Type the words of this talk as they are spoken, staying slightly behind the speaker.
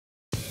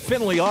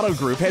Findlay Auto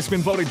Group has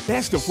been voted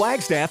Best of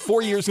Flagstaff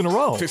 4 years in a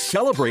row. To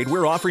celebrate,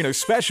 we're offering a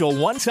special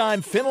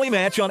one-time Findlay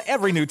match on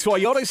every new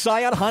Toyota,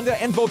 Scion,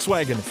 Honda, and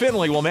Volkswagen.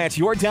 Findlay will match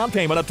your down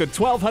payment up to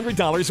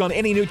 $1,200 on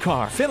any new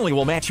car. Findlay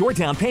will match your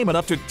down payment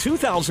up to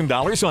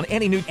 $2,000 on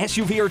any new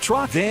SUV or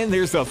truck. Then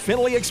there's the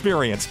Findlay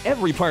Experience.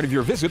 Every part of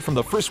your visit from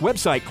the first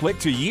website click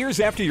to years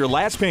after your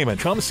last payment.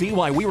 Come see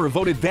why we were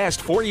voted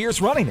best 4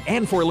 years running.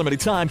 And for a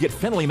limited time, get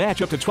Findlay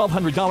match up to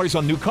 $1,200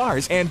 on new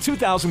cars and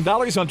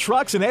 $2,000 on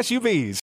trucks and SUVs.